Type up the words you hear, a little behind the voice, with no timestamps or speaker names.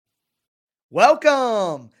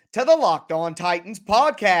Welcome to the Locked On Titans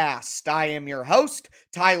podcast. I am your host,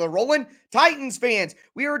 Tyler Rowland. Titans fans,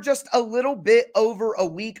 we are just a little bit over a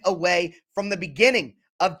week away from the beginning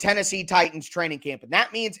of Tennessee Titans training camp. And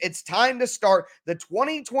that means it's time to start the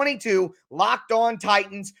 2022 Locked On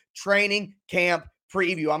Titans training camp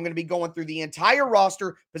preview. I'm going to be going through the entire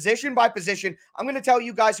roster, position by position. I'm going to tell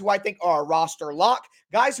you guys who I think are a roster lock,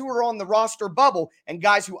 guys who are on the roster bubble, and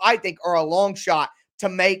guys who I think are a long shot to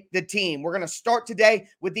make the team. We're going to start today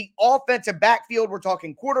with the offensive backfield. We're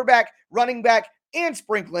talking quarterback, running back, and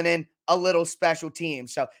sprinkling in a little special team.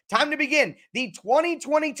 So time to begin the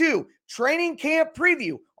 2022 training camp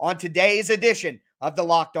preview on today's edition of the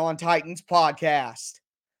Locked On Titans podcast.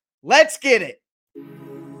 Let's get it.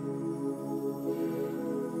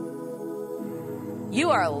 You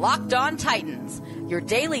are Locked On Titans, your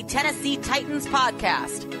daily Tennessee Titans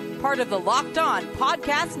podcast, part of the Locked On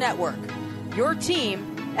Podcast Network. Your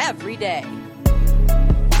team every day.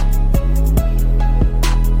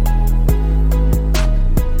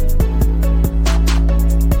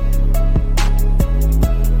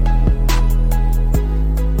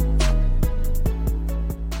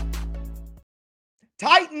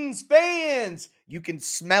 Titans fans, you can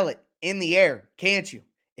smell it in the air, can't you?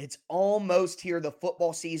 It's almost here. The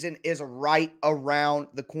football season is right around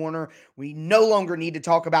the corner. We no longer need to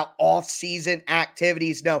talk about off-season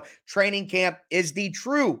activities. No, training camp is the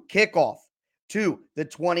true kickoff to the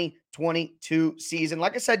 2022 season.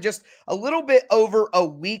 Like I said, just a little bit over a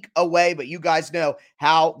week away, but you guys know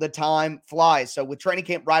how the time flies. So with training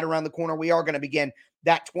camp right around the corner, we are going to begin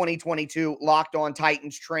that 2022 Locked On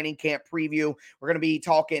Titans training camp preview. We're going to be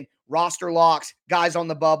talking roster locks, guys on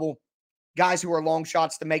the bubble, guys who are long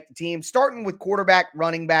shots to make the team, starting with quarterback,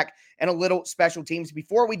 running back, and a little special teams.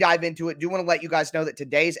 Before we dive into it, do want to let you guys know that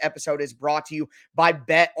today's episode is brought to you by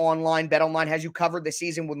Bet Online. Bet Online has you covered this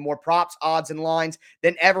season with more props, odds, and lines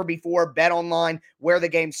than ever before. Bet Online, where the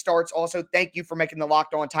game starts. Also, thank you for making the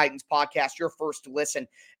Locked On Titans podcast your first listen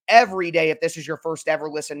every day. If this is your first ever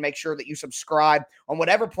listen, make sure that you subscribe on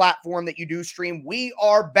whatever platform that you do stream. We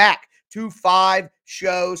are back to 5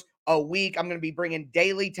 shows a week. I'm going to be bringing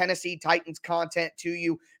daily Tennessee Titans content to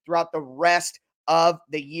you throughout the rest of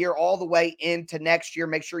the year, all the way into next year.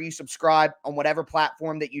 Make sure you subscribe on whatever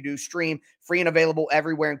platform that you do stream, free and available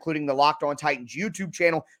everywhere, including the Locked On Titans YouTube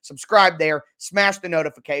channel. Subscribe there, smash the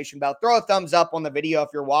notification bell, throw a thumbs up on the video if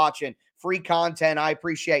you're watching. Free content. I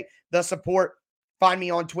appreciate the support. Find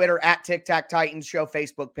me on Twitter at Tic Tac Titans Show,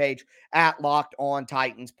 Facebook page at Locked On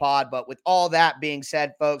Titans Pod. But with all that being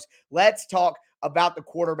said, folks, let's talk about the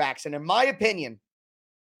quarterbacks. And in my opinion,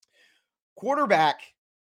 quarterback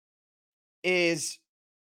is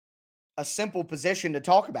a simple position to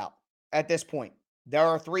talk about at this point. There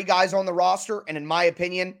are 3 guys on the roster, and in my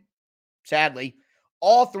opinion, sadly,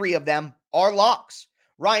 all 3 of them are locks.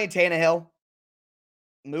 Ryan Tannehill,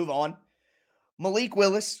 move on. Malik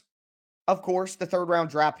Willis, of course, the 3rd-round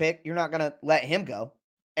draft pick. You're not going to let him go.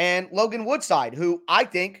 And Logan Woodside, who I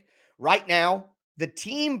think right now the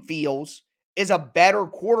team feels is a better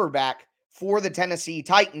quarterback for the Tennessee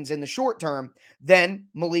Titans in the short term than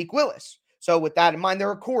Malik Willis. So with that in mind,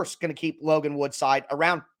 they're, of course, going to keep Logan Woodside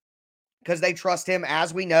around because they trust him,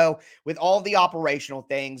 as we know, with all the operational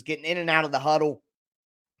things, getting in and out of the huddle,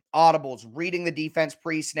 audibles, reading the defense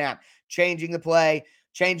pre-snap, changing the play,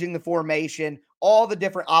 changing the formation, all the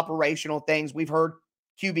different operational things we've heard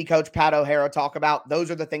QB coach Pat O'Hara talk about.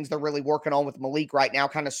 Those are the things they're really working on with Malik right now,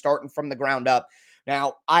 kind of starting from the ground up.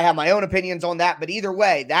 Now, I have my own opinions on that, but either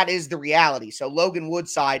way, that is the reality. So Logan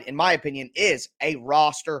Woodside, in my opinion, is a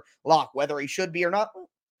roster lock. Whether he should be or not,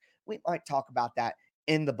 we might talk about that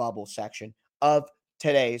in the bubble section of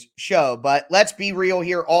today's show. But let's be real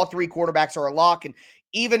here. All 3 quarterbacks are a lock. And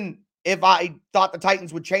even if I thought the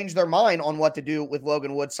Titans would change their mind on what to do with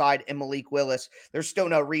Logan Woodside and Malik Willis, there's still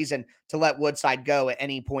no reason to let Woodside go at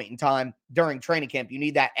any point in time during training camp. You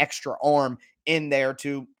need that extra arm in there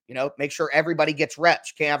to, make sure everybody gets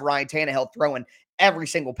reps. You can't have Ryan Tannehill throwing every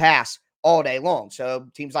single pass all day long. So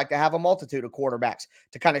teams like to have a multitude of quarterbacks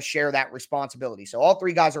to kind of share that responsibility. So all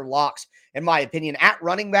 3 guys are locks, in my opinion. At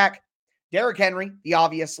running back, Derrick Henry, the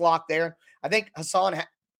obvious lock there. I think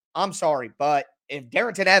I'm sorry, but if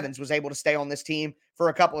Darrynton Evans was able to stay on this team for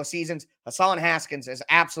a couple of seasons, Hassan Haskins is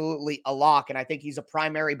absolutely a lock, and I think he's a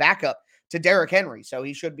primary backup to Derrick Henry, so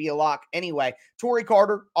he should be a lock anyway. Torrey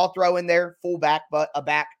Carter, I'll throw in there, fullback, but a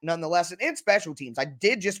back nonetheless. And in special teams, I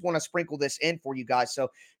did just want to sprinkle this in for you guys so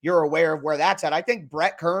you're aware of where that's at. I think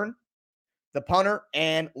Brett Kern, the punter,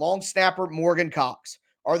 and long snapper Morgan Cox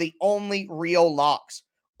are the only real locks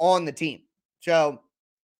on the team. So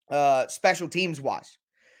special teams wise,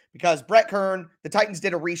 because Brett Kern, the Titans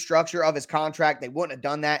did a restructure of his contract. They wouldn't have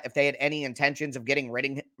done that if they had any intentions of getting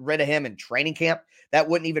rid of him in training camp. That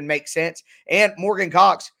wouldn't even make sense. And Morgan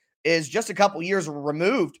Cox is just a couple years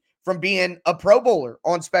removed from being a Pro Bowler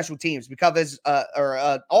on special teams because of his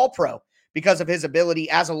All Pro because of his ability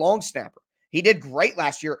as a long snapper. He did great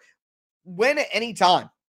last year. When at any time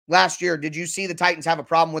last year did you see the Titans have a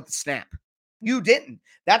problem with the snap? You didn't.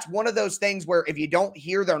 That's one of those things where if you don't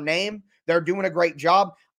hear their name, they're doing a great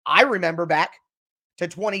job. I remember back to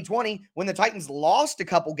 2020 when the Titans lost a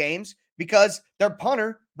couple games because their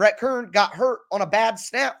punter, Brett Kern, got hurt on a bad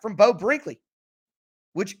snap from Beau Brinkley,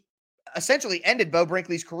 which essentially ended Beau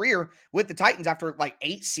Brinkley's career with the Titans after like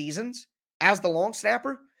 8 seasons as the long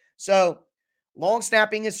snapper. So long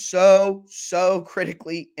snapping is so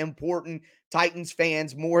critically important. Titans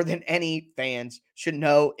fans, more than any fans, should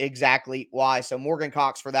know exactly why. So Morgan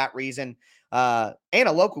Cox for that reason, and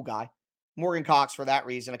a local guy, Morgan Cox for that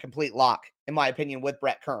reason, a complete lock, in my opinion, with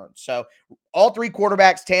Brett Kern. So all 3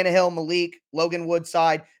 quarterbacks, Tannehill, Malik, Logan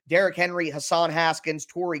Woodside, Derrick Henry, Hassan Haskins,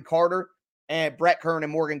 Torrey Carter, and Brett Kern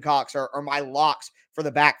and Morgan Cox are my locks for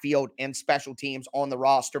the backfield and special teams on the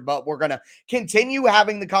roster. But we're going to continue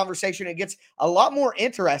having the conversation. It gets a lot more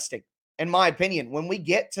interesting, in my opinion, when we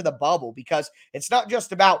get to the bubble, because it's not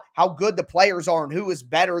just about how good the players are and who is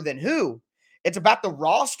better than who. It's about the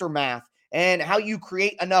roster math and how you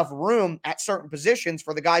create enough room at certain positions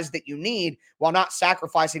for the guys that you need while not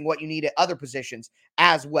sacrificing what you need at other positions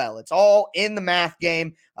as well. It's all in the math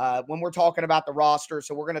game when we're talking about the roster.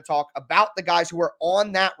 So we're going to talk about the guys who are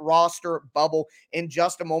on that roster bubble in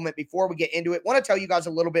just a moment. Before we get into it, I want to tell you guys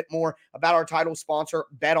a little bit more about our title sponsor,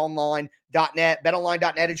 BetOnline.net.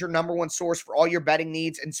 BetOnline.net is your number one source for all your betting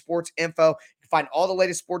needs and sports info. You can find all the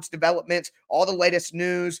latest sports developments, all the latest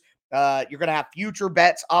news. You're going to have future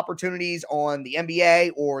bets opportunities on the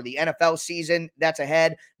NBA or the NFL season that's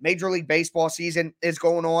ahead. Major League Baseball season is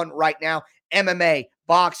going on right now. MMA,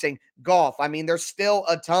 boxing, golf. I mean, there's still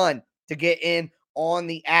a ton to get in on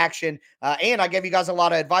the action. And I gave you guys a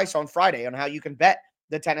lot of advice on Friday on how you can bet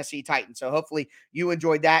the Tennessee Titans. So hopefully you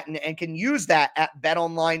enjoyed that and can use that at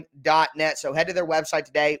betonline.net. So head to their website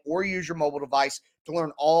today or use your mobile device to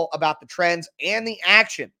learn all about the trends and the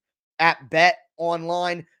action at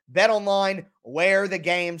BetOnline. BetOnline, where the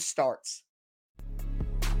game starts.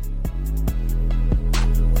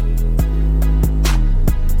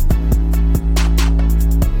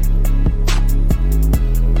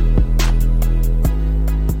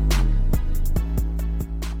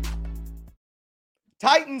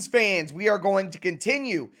 Titans fans, we are going to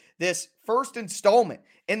continue this first installment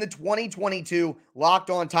in the 2022 Locked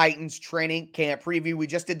On Titans training camp preview. We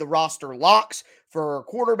just did the roster locks for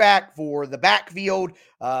quarterback, for the backfield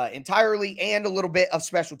entirely, and a little bit of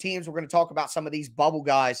special teams. We're going to talk about some of these bubble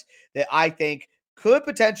guys that I think could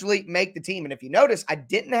potentially make the team. And if you notice, I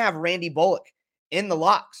didn't have Randy Bullock in the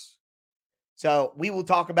locks. So we will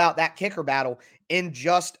talk about that kicker battle in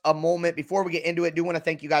just a moment. Before we get into it, I do want to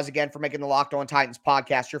thank you guys again for making the Locked On Titans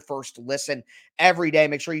podcast your first listen every day.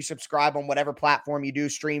 Make sure you subscribe on whatever platform you do,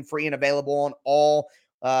 stream free and available on all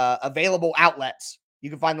available outlets.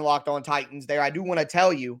 You can find the Locked On Titans there. I do want to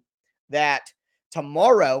tell you that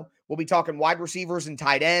tomorrow we'll be talking wide receivers and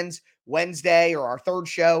tight ends. Wednesday, or our third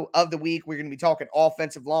show of the week, we're going to be talking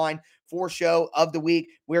offensive line. Fourth show of the week,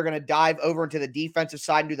 we're going to dive over into the defensive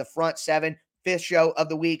side and do the front seven. Fifth show of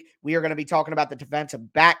the week, we are going to be talking about the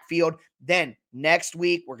defensive backfield. Then next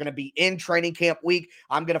week, we're going to be in training camp week.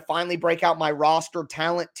 I'm going to finally break out my roster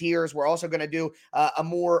talent tiers. We're also going to do a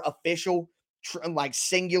more official,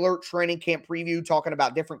 singular training camp preview, talking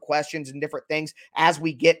about different questions and different things as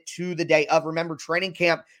we get to the day of. Remember, training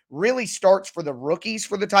camp really starts for the rookies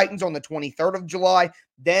for the Titans on the 23rd of July.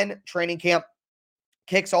 Then training camp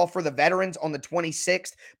kicks off for the veterans on the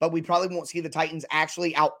 26th, but we probably won't see the Titans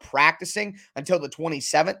actually out practicing until the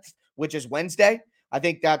 27th, which is Wednesday. I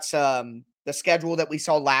think that's the schedule that we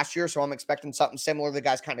saw last year, so I'm expecting something similar. The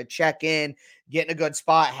guys kind of check in, get in a good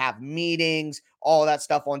spot, have meetings, all of that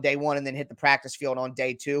stuff on day one, and then hit the practice field on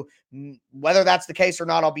day two. Whether that's the case or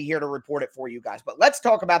not, I'll be here to report it for you guys. But let's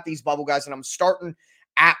talk about these bubble guys, and I'm starting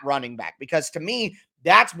at running back because to me,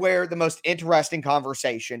 that's where the most interesting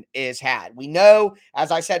conversation is had. We know, as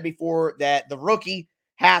I said before, that the rookie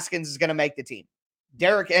Haskins is going to make the team.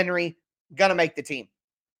 Derrick Henry, going to make the team.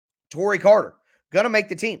 Torrey Carter, going to make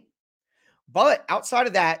the team. But outside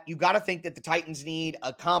of that, you got to think that the Titans need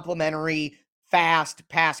a complimentary, fast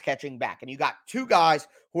pass-catching back. And you got two guys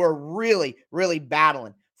who are really, really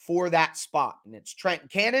battling for that spot. And it's Trenton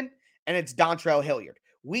Cannon and it's Dontrell Hilliard.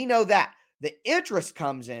 We know that. The interest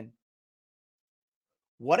comes in,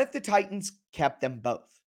 what if the Titans kept them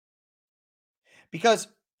both? Because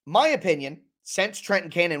my opinion, since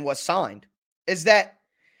Trenton Cannon was signed, is that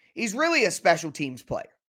he's really a special teams player.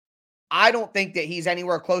 I don't think that he's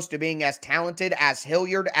anywhere close to being as talented as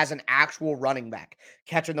Hilliard as an actual running back,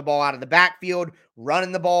 catching the ball out of the backfield,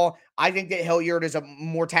 running the ball. I think that Hilliard is a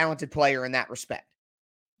more talented player in that respect.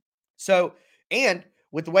 So, and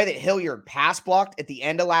with the way that Hilliard pass blocked at the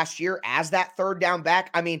end of last year as that third down back,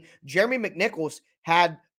 I mean, Jeremy McNichols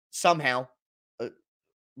had somehow,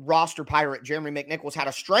 roster pirate Jeremy McNichols had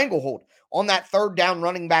a stranglehold on that third down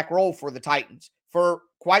running back role for the Titans for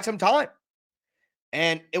quite some time.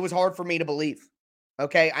 And it was hard for me to believe.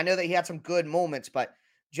 Okay. I know that he had some good moments, but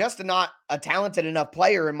just not a talented enough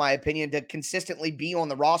player, in my opinion, to consistently be on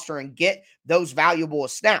the roster and get those valuable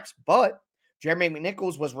snaps. But Jeremy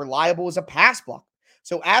McNichols was reliable as a pass blocker.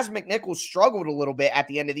 So as McNichols struggled a little bit at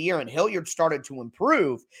the end of the year and Hilliard started to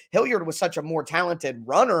improve, Hilliard was such a more talented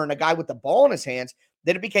runner and a guy with the ball in his hands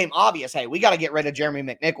that it became obvious, hey, we got to get rid of Jeremy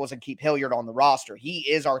McNichols and keep Hilliard on the roster. He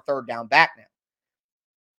is our third down back now.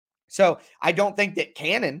 So I don't think that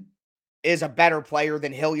Cannon is a better player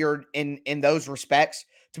than Hilliard in those respects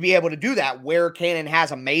to be able to do that. Where Cannon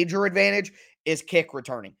has a major advantage is kick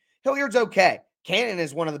returning. Hilliard's okay. Cannon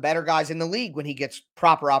is one of the better guys in the league when he gets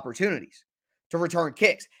proper opportunities to return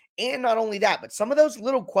kicks. And not only that, but some of those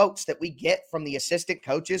little quotes that we get from the assistant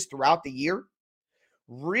coaches throughout the year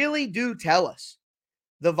really do tell us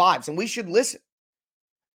the vibes, and we should listen.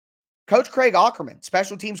 Coach Craig Aukerman,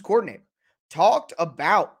 special teams coordinator, talked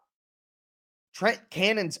about Trent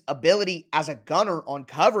Cannon's ability as a gunner on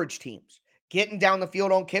coverage teams, getting down the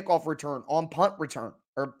field on kickoff return, on punt return,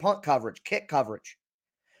 or punt coverage, kick coverage.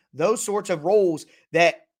 Those sorts of roles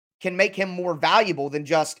that can make him more valuable than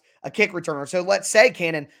just a kick returner. So let's say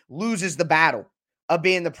Cannon loses the battle of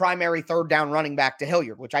being the primary third down running back to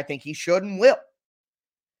Hilliard, which I think he should and will.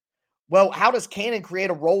 Well, how does Cannon create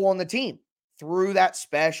a role on the team? Through that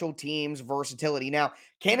special teams versatility. Now,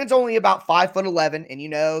 Cannon's only about 5'11", and you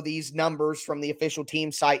know these numbers from the official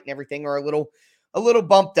team site and everything are a little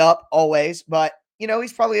bumped up always, but you know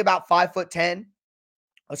he's probably about 5'10",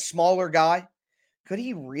 a smaller guy. Could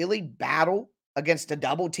he really battle against a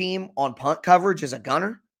double team on punt coverage as a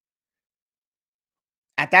gunner?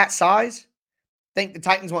 At that size, I think the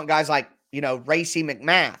Titans want guys like, Racey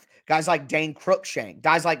McMath, guys like Dane Cruikshank,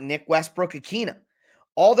 guys like Nick Westbrook-Ikhine.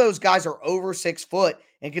 All those guys are over 6 foot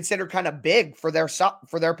and considered kind of big for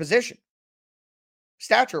their position,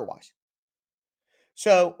 stature-wise.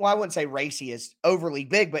 So, I wouldn't say Racey is overly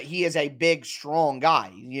big, but he is a big, strong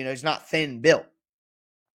guy. He's not thin built.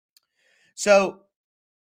 So,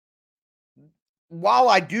 while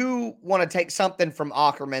I do want to take something from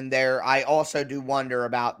Aukerman there, I also do wonder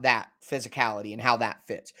about that physicality and how that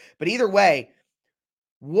fits. But either way,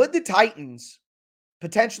 would the Titans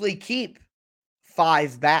potentially keep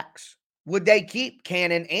 5 backs? Would they keep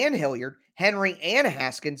Cannon and Hilliard, Henry and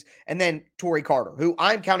Haskins, and then Torrey Carter, who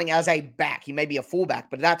I'm counting as a back? He may be a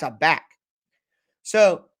fullback, but that's a back.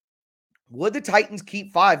 So would the Titans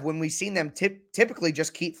keep 5 when we've seen them typically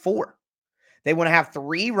just keep 4? They want to have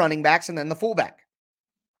 3 running backs and then the fullback.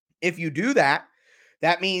 If you do that,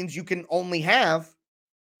 that means you can only have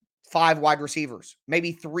 5 wide receivers,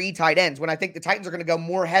 maybe 3 tight ends, when I think the Titans are going to go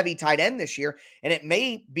more heavy tight end this year, and it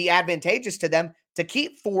may be advantageous to them to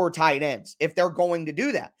keep 4 tight ends if they're going to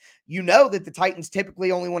do that. You know that the Titans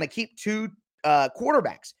typically only want to keep 2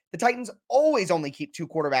 quarterbacks. The Titans always only keep 2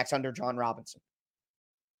 quarterbacks under John Robinson.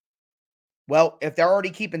 Well, if they're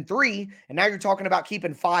already keeping 3, and now you're talking about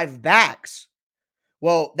keeping 5 backs,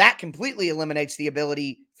 well, that completely eliminates the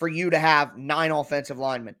ability for you to have 9 offensive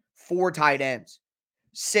linemen, 4 tight ends,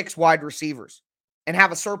 6 wide receivers, and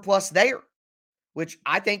have a surplus there, which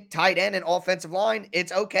I think tight end and offensive line,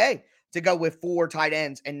 it's okay to go with 4 tight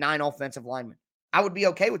ends and 9 offensive linemen. I would be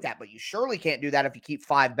okay with that, but you surely can't do that if you keep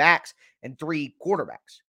 5 backs and 3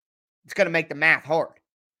 quarterbacks. It's going to make the math hard.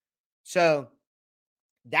 So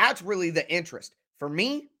that's really the interest. For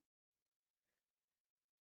me,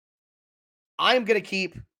 I'm going to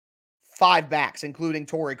keep 5 backs, including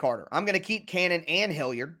Torrey Carter. I'm going to keep Cannon and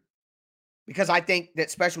Hilliard because I think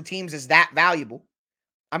that special teams is that valuable.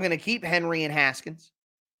 I'm going to keep Henry and Haskins.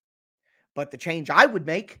 But the change I would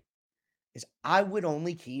make is I would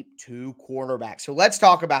only keep 2 quarterbacks. So let's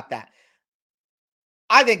talk about that.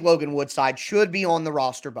 I think Logan Woodside should be on the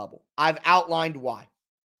roster bubble. I've outlined why.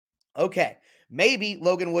 Okay, maybe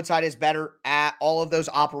Logan Woodside is better at all of those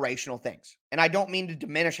operational things. And I don't mean to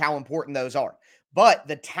diminish how important those are. But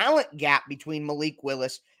the talent gap between Malik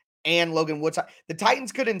Willis and Logan Woodside, the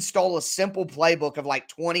Titans could install a simple playbook of like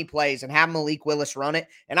 20 plays and have Malik Willis run it.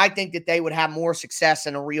 And I think that they would have more success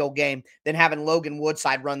in a real game than having Logan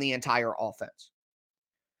Woodside run the entire offense.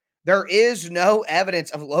 There is no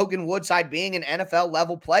evidence of Logan Woodside being an NFL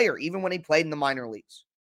level player, even when he played in the minor leagues.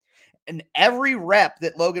 And every rep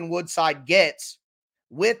that Logan Woodside gets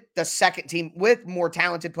with the second team, with more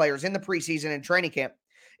talented players in the preseason and training camp,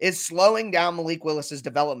 is slowing down Malik Willis's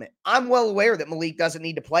development. I'm well aware that Malik doesn't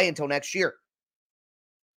need to play until next year.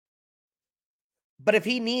 But if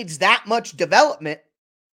he needs that much development,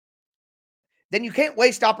 then you can't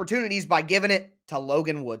waste opportunities by giving it to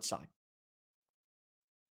Logan Woodside.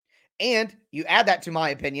 And you add that to my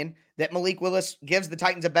opinion that Malik Willis gives the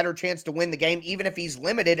Titans a better chance to win the game, even if he's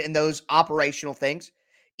limited in those operational things.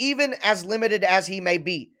 Even as limited as he may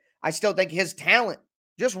be, I still think his talent,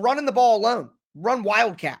 just running the ball alone, run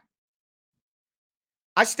Wildcat.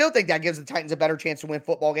 I still think that gives the Titans a better chance to win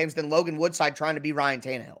football games than Logan Woodside trying to be Ryan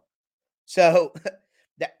Tannehill. So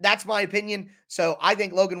that's my opinion. So I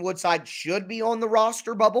think Logan Woodside should be on the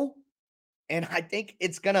roster bubble. And I think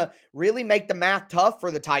it's going to really make the math tough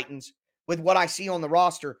for the Titans with what I see on the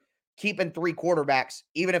roster, keeping 3 quarterbacks,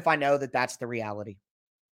 even if I know that that's the reality.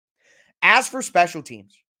 As for special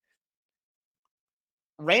teams,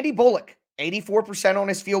 Randy Bullock, 84% on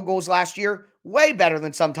his field goals last year, way better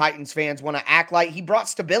than some Titans fans want to act like. He brought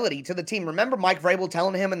stability to the team. Remember Mike Vrabel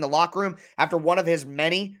telling him in the locker room after one of his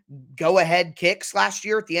many go-ahead kicks last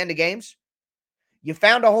year at the end of games? You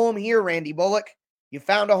found a home here, Randy Bullock. You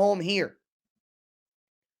found a home here.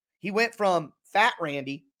 He went from Fat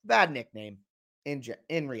Randy, bad nickname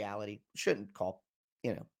in reality. Shouldn't call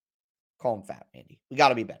him Fat Randy. We got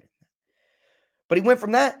to be better. But he went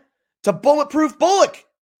from that to Bulletproof Bullock.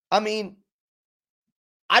 I mean,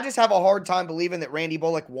 I just have a hard time believing that Randy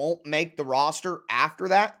Bullock won't make the roster after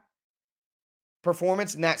that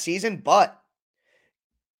performance in that season. But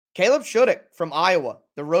Caleb Shudak from Iowa,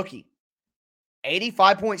 the rookie,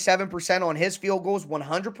 85.7% on his field goals,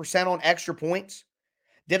 100% on extra points.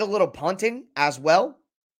 Did a little punting as well.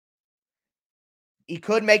 He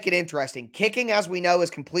could make it interesting. Kicking, as we know, is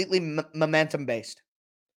completely momentum-based.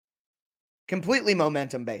 Completely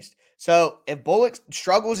momentum-based. So if Bullock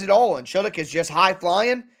struggles at all and Shudak is just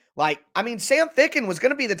high-flying, Sam Ficken was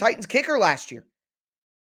going to be the Titans kicker last year.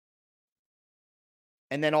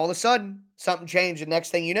 And then all of a sudden, something changed the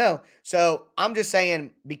next thing you know. So I'm just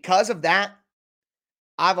saying, because of that,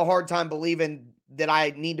 I have a hard time believing that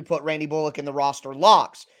I need to put Randy Bullock in the roster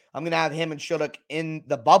locks. I'm going to have him and Shudak in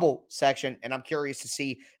the bubble section, and I'm curious to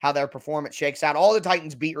see how their performance shakes out. All the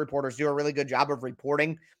Titans beat reporters do a really good job of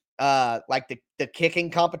reporting the kicking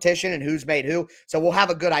competition and who's made who. So we'll have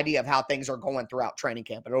a good idea of how things are going throughout training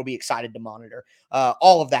camp, and it'll be excited to monitor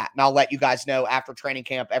all of that. And I'll let you guys know after training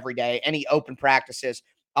camp every day, any open practices,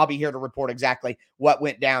 I'll be here to report exactly what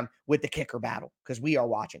went down with the kicker battle, because we are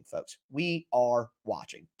watching, folks. We are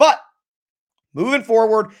watching. But moving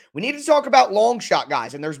forward, we need to talk about long shot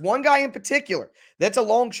guys. And there's one guy in particular that's a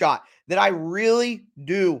long shot that I really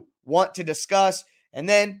do want to discuss. And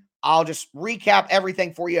then I'll just recap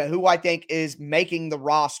everything for you, who I think is making the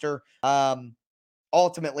roster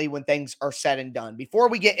ultimately when things are said and done. Before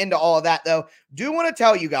we get into all of that, though, do want to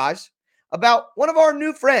tell you guys about one of our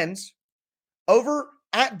new friends over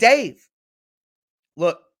at Dave.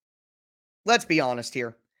 Look, let's be honest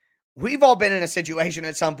here. We've all been in a situation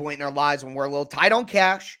at some point in our lives when we're a little tight on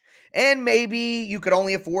cash, and maybe you could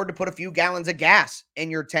only afford to put a few gallons of gas in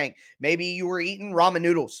your tank. Maybe you were eating ramen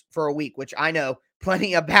noodles for a week, which I know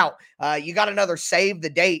plenty about. You got another save the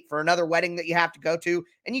date for another wedding that you have to go to,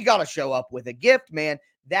 and you got to show up with a gift, man.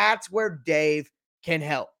 That's where Dave can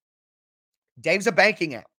help. Dave's a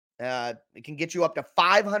banking app. It can get you up to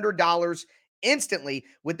 $500 instantly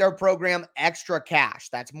with their program Extra Cash.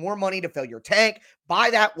 That's more money to fill your tank,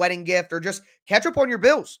 buy that wedding gift, or just catch up on your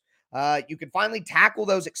bills. You can finally tackle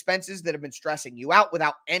those expenses that have been stressing you out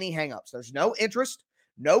without any hangups. There's no interest,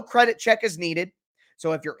 no credit check is needed.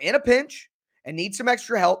 So if you're in a pinch and need some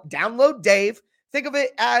extra help, download Dave. Think of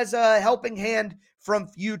it as a helping hand from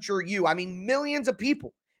future you. I mean, millions of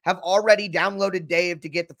people have already downloaded Dave to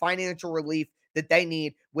get the financial relief that they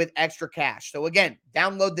need with Extra Cash. So again,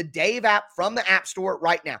 download the Dave app from the App Store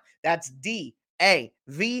right now. That's DAVE.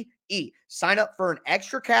 Sign up for an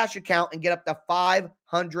Extra Cash account and get up to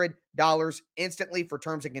 $500 instantly. For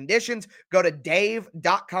terms and conditions, go to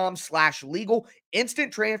dave.com/legal.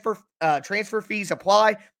 Instant transfer fees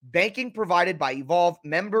apply. Banking provided by Evolve,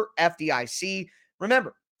 member FDIC.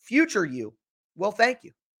 Remember, future you will thank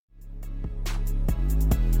you.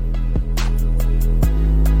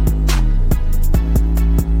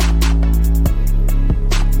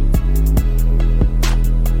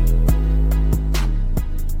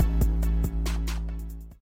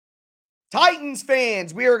 Titans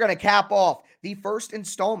fans, we are going to cap off the first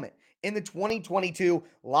installment in the 2022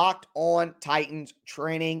 Locked On Titans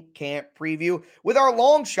training camp preview with our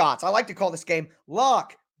long shots. I like to call this game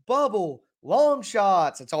Lock, Bubble, Long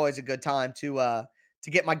Shots. It's always a good time to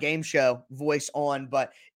get my game show voice on.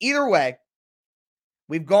 But either way,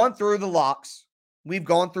 we've gone through the locks. We've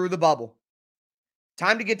gone through the bubble.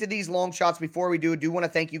 Time to get to these long shots. Before we do want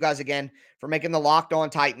to thank you guys again for making the Locked On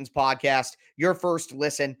Titans podcast your first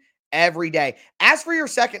listen every day. As for your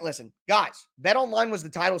second listen, guys, BetOnline was the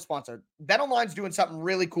title sponsor. BetOnline's doing something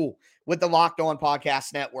really cool with the Locked On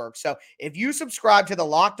Podcast Network. So if you subscribe to the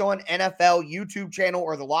Locked On NFL YouTube channel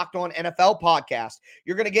or the Locked On NFL podcast,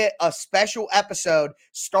 you're going to get a special episode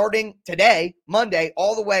starting today, Monday,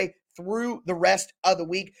 all the way through the rest of the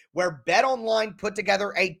week, where BetOnline put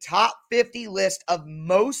together a top 50 list of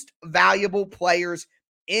most valuable players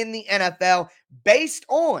in the NFL based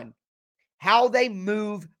on how they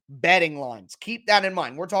move betting lines. Keep that in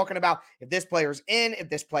mind. We're talking about if this player's in, if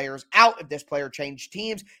this player's out, if this player changed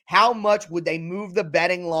teams, how much would they move the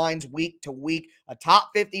betting lines week to week? A top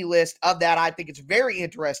 50 list of that. I think it's very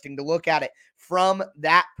interesting to look at it from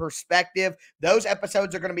that perspective. Those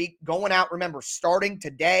episodes are going to be going out, remember, starting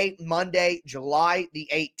today, Monday, July the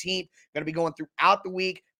 18th. Going to be going throughout the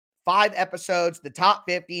week. 5 episodes, the top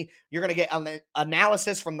 50. You're going to get an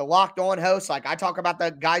analysis from the Locked On hosts. Like I talk about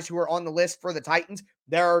the guys who are on the list for the Titans.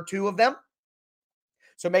 There are 2 of them.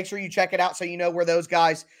 So make sure you check it out so you know where those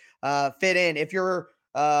guys fit in. If you're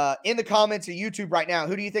in the comments of YouTube right now,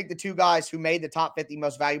 who do you think the 2 guys who made the top 50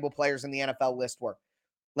 most valuable players in the NFL list were?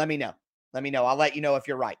 Let me know. Let me know. I'll let you know if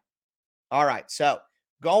you're right. All right. So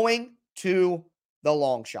going to the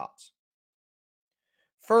long shots.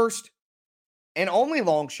 First, and only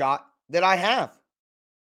long shot that I have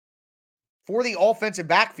for the offensive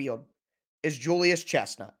backfield is Julius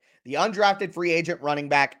Chestnut, the undrafted free agent running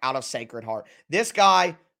back out of Sacred Heart. This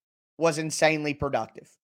guy was insanely productive.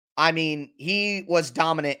 I mean, he was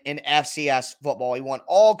dominant in FCS football. He won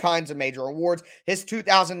all kinds of major awards. His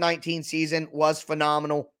 2019 season was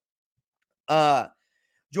phenomenal.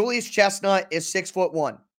 Julius Chestnut is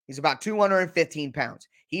 6'1". He's about 215 pounds.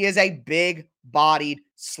 He is a big-bodied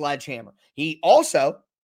sledgehammer. He also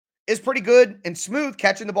is pretty good and smooth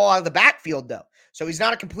catching the ball out of the backfield, though. So he's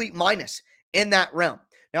not a complete minus in that realm.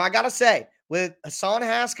 Now, I got to say, with Hassan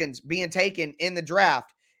Haskins being taken in the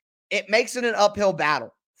draft, it makes it an uphill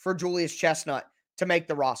battle for Julius Chestnut to make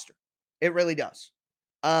the roster. It really does.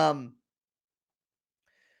 Well,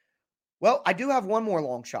 I do have one more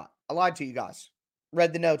long shot. I lied to you guys.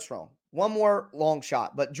 Read the notes wrong. One more long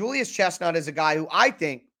shot. But Julius Chestnut is a guy who I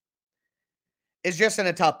think is just in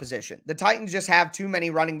a tough position. The Titans just have too many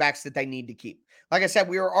running backs that they need to keep. Like I said,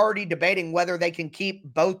 we were already debating whether they can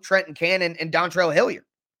keep both Trenton Cannon and Dontrell Hilliard.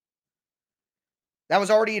 That was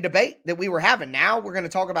already a debate that we were having. Now we're going to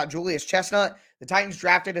talk about Julius Chestnut. The Titans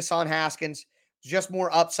drafted Hassan Haskins. Just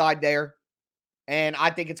more upside there. And I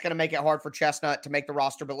think it's going to make it hard for Chestnut to make the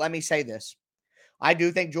roster. But let me say this. I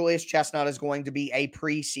do think Julius Chestnut is going to be a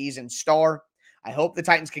preseason star. I hope the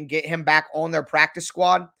Titans can get him back on their practice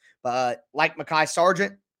squad. But like Mekhi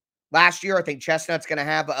Sargent last year, I think Chestnut's going to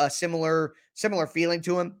have a similar feeling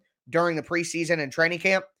to him during the preseason and training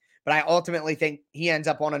camp. But I ultimately think he ends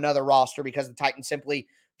up on another roster because the Titans simply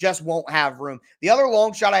just won't have room. The other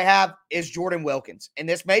long shot I have is Jordan Wilkins. And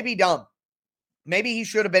this may be dumb. Maybe he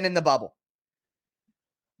should have been in the bubble.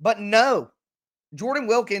 But no, Jordan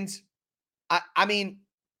Wilkins, I mean,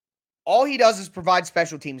 all he does is provide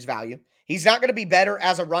special teams value. He's not going to be better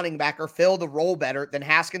as a running back or fill the role better than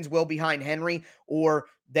Haskins will behind Henry or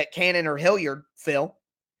that Cannon or Hilliard fill.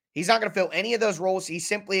 He's not going to fill any of those roles. He's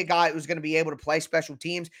simply a guy who's going to be able to play special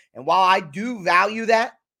teams. And while I do value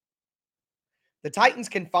that, the Titans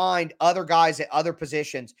can find other guys at other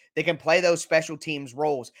positions that can play those special teams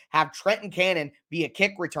roles. Have Trenton Cannon be a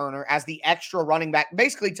kick returner as the extra running back.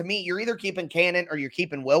 Basically, to me, you're either keeping Cannon or you're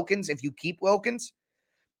keeping Wilkins if you keep Wilkins.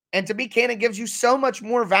 And to me, Cannon gives you so much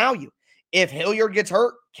more value. If Hilliard gets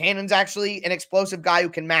hurt, Cannon's actually an explosive guy who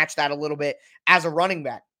can match that a little bit as a running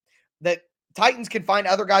back. The Titans can find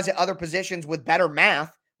other guys at other positions with better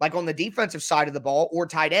math, like on the defensive side of the ball or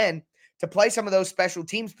tight end, to play some of those special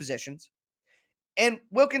teams positions. And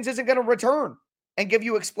Wilkins isn't going to return and give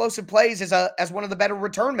you explosive plays as one of the better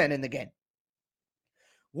return men in the game.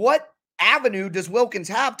 What avenue does Wilkins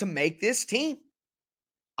have to make this team?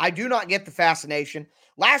 I do not get the fascination.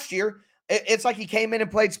 Last year, it's like he came in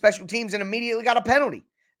and played special teams and immediately got a penalty.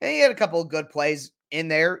 And he had a couple of good plays in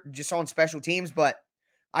there just on special teams, but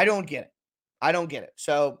I don't get it. I don't get it.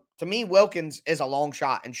 So to me, Wilkins is a long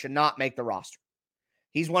shot and should not make the roster.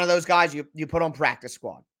 He's one of those guys you put on practice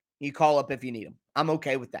squad. You call up if you need him. I'm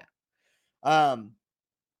okay with that.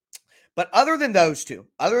 But other than those two,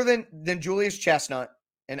 other than Julius Chestnut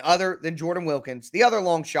and other than Jordan Wilkins, the other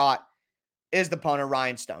long shot is the punter,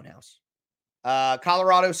 Ryan Stonehouse.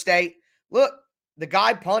 Colorado State, look, the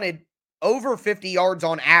guy punted over 50 yards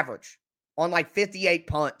on average on like 58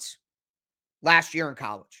 punts last year in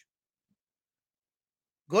college.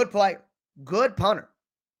 Good player, good punter.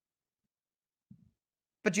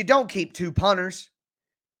 But you don't keep two punters,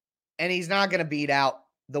 and he's not going to beat out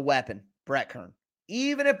the weapon, Brett Kern.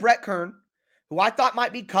 Even if Brett Kern, who I thought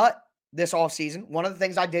might be cut this offseason, one of the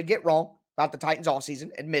things I did get wrong about the Titans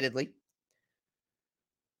offseason, admittedly,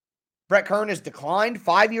 Brett Kern has declined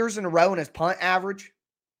 5 years in a row in his punt average.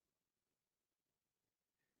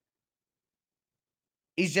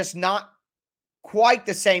 He's just not quite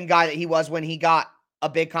the same guy that he was when he got a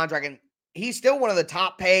big contract. And he's still one of the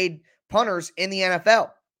top paid punters in the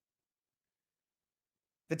NFL.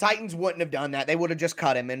 The Titans wouldn't have done that. They would have just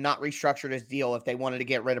cut him and not restructured his deal if they wanted to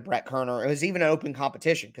get rid of Brett Kern, or it was even an open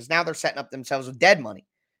competition, because now they're setting up themselves with dead money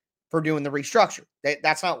for doing the restructure.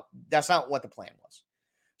 That's not what the plan was.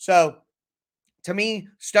 So, to me,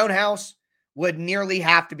 Stonehouse would nearly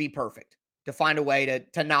have to be perfect to find a way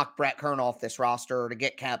to knock Brett Kern off this roster or to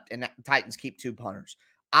get kept and the Titans keep two punters.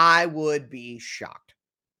 I would be shocked.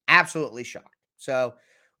 Absolutely shocked. So,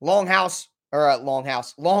 long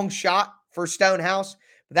shot for Stonehouse.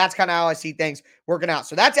 But that's kind of how I see things working out.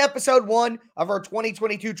 So that's episode 1 of our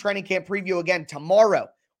 2022 training camp preview. Again, tomorrow,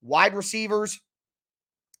 wide receivers,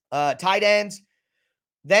 tight ends,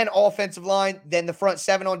 then offensive line, then the front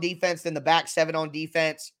 7 on defense, then the back 7 on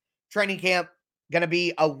defense. Training camp going to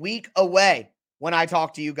be a week away when I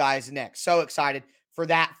talk to you guys next. So excited for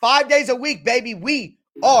that. 5 days a week, baby. We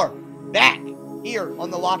are back here on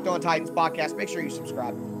the Locked On Titans podcast. Make sure you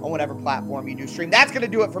subscribe on whatever platform you do stream. That's going to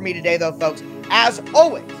do it for me today, though, folks. As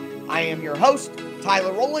always, I am your host,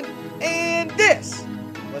 Tyler Rowland, and this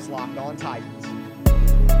was Locked On Titans.